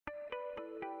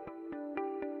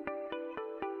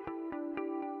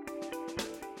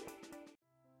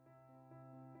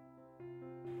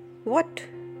What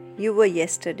you were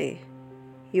yesterday,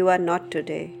 you are not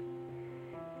today.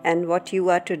 And what you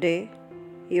are today,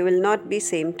 you will not be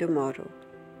same tomorrow.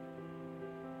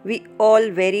 We all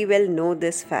very well know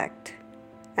this fact,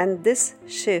 and this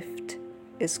shift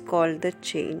is called the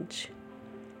change.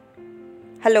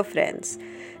 Hello friends,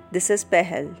 this is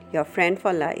Pehel, your friend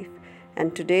for life,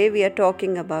 and today we are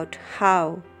talking about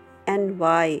how and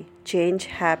why change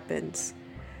happens,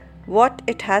 what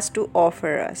it has to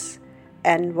offer us,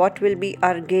 and what will be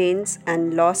our gains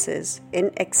and losses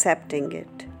in accepting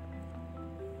it.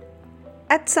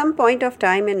 At some point of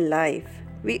time in life,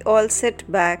 we all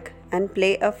sit back and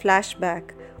play a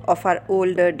flashback of our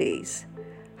older days,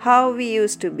 how we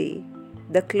used to be,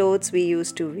 the clothes we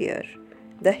used to wear,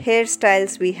 the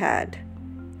hairstyles we had,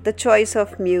 the choice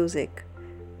of music,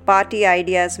 party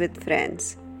ideas with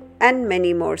friends, and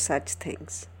many more such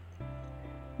things.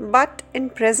 But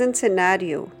in present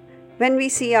scenario, when we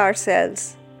see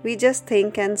ourselves, we just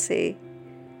think and say,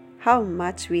 how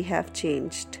much we have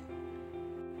changed.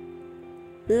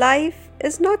 Life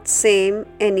is not same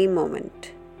any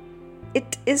moment.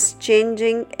 It is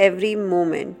changing every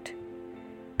moment.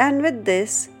 And with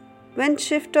this, when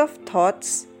shift of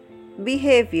thoughts,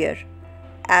 behavior,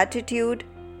 attitude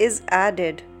is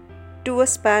added to a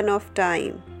span of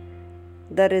time,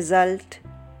 the result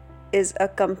is a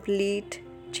complete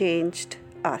changed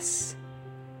us.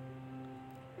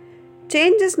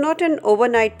 Change is not an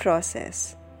overnight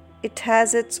process. It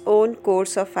has its own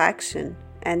course of action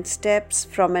and steps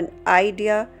from an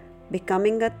idea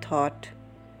becoming a thought,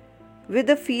 with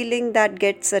a feeling that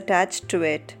gets attached to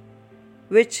it,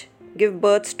 which give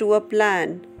birth to a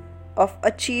plan of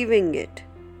achieving it,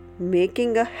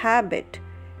 making a habit,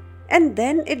 and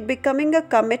then it becoming a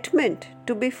commitment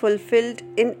to be fulfilled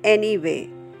in any way,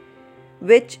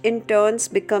 which in turns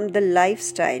become the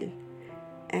lifestyle,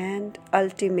 and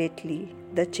ultimately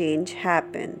the change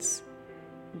happens.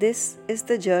 This is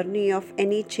the journey of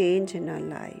any change in our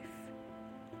life.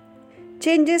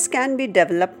 Changes can be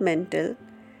developmental,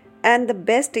 and the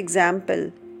best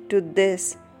example to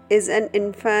this is an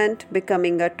infant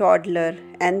becoming a toddler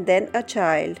and then a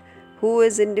child who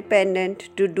is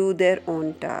independent to do their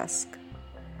own task.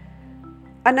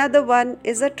 Another one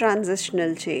is a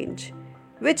transitional change,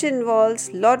 which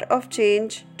involves lot of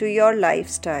change to your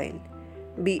lifestyle,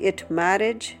 be it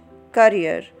marriage,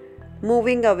 career,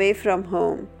 moving away from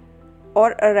home,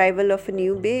 or arrival of a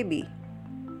new baby.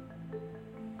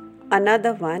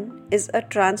 Another one is a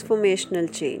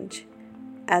transformational change.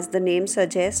 As the name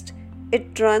suggests,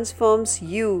 it transforms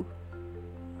you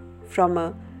from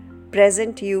a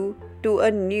present you to a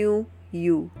new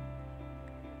you.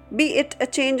 Be it a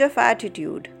change of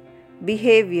attitude,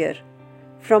 behavior,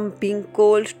 from being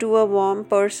cold to a warm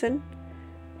person,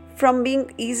 from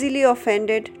being easily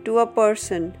offended to a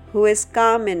person who is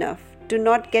calm enough to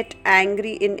not get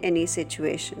angry in any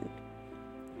situation,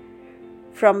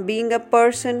 from being a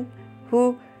person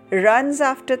who runs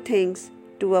after things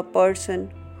to a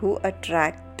person who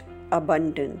attracts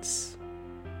abundance.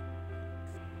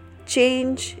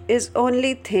 Change is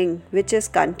only thing which is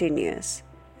continuous.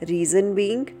 Reason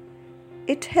being,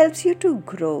 it helps you to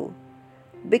grow,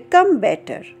 become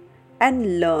better,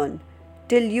 and learn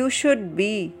till you should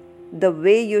be the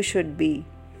way you should be.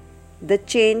 The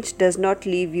change does not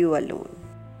leave you alone.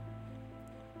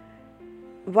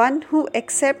 One who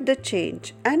accepts the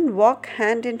change and walk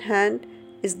hand in hand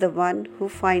is the one who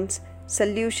finds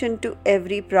solution to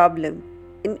every problem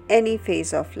in any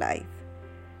phase of life.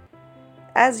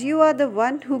 As you are the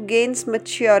one who gains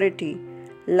maturity,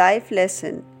 life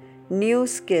lesson, new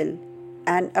skill,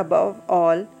 and above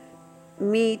all,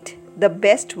 meet the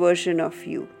best version of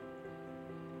you.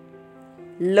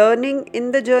 Learning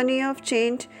in the journey of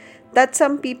change that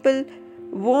some people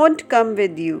won't come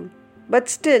with you, but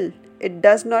still it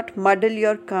does not muddle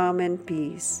your calm and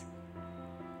peace.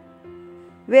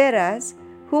 Whereas,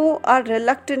 who are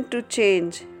reluctant to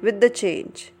change with the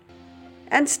change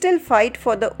and still fight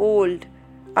for the old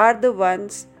are the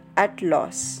ones at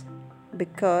loss,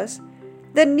 because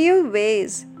the new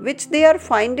ways which they are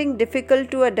finding difficult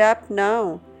to adapt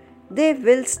now, they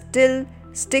will still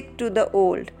stick to the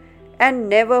old and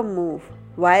never move,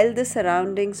 while the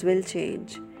surroundings will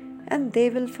change and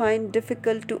they will find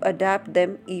difficult to adapt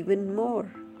them even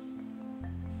more.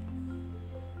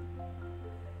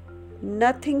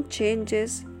 Nothing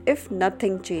changes if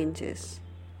nothing changes.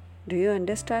 Do you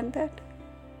understand that?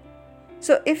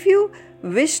 So if you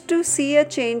wish to see a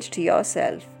change to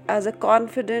yourself as a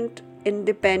confident,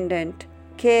 independent,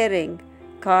 caring,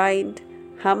 kind,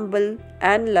 humble,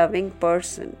 and loving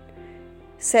person,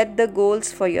 set the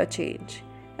goals for your change,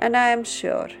 and I am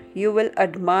sure you will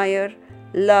admire,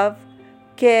 love,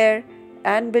 care,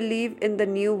 and believe in the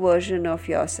new version of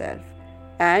yourself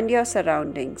and your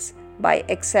surroundings by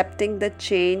accepting the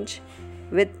change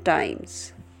with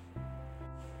times.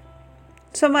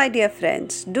 So, my dear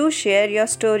friends, do share your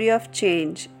story of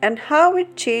change and how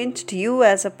it changed you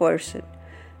as a person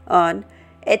on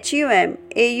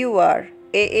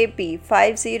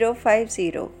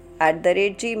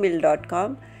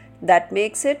humaap5050 that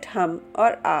makes it hum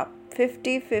or aap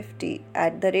 5050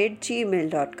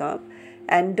 @gmail.com.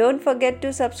 And don't forget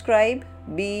to subscribe.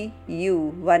 Be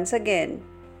you once again.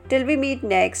 Till we meet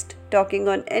next, talking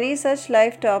on any such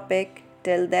life topic.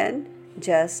 Till then,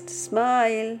 just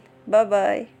smile. Bye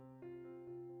bye.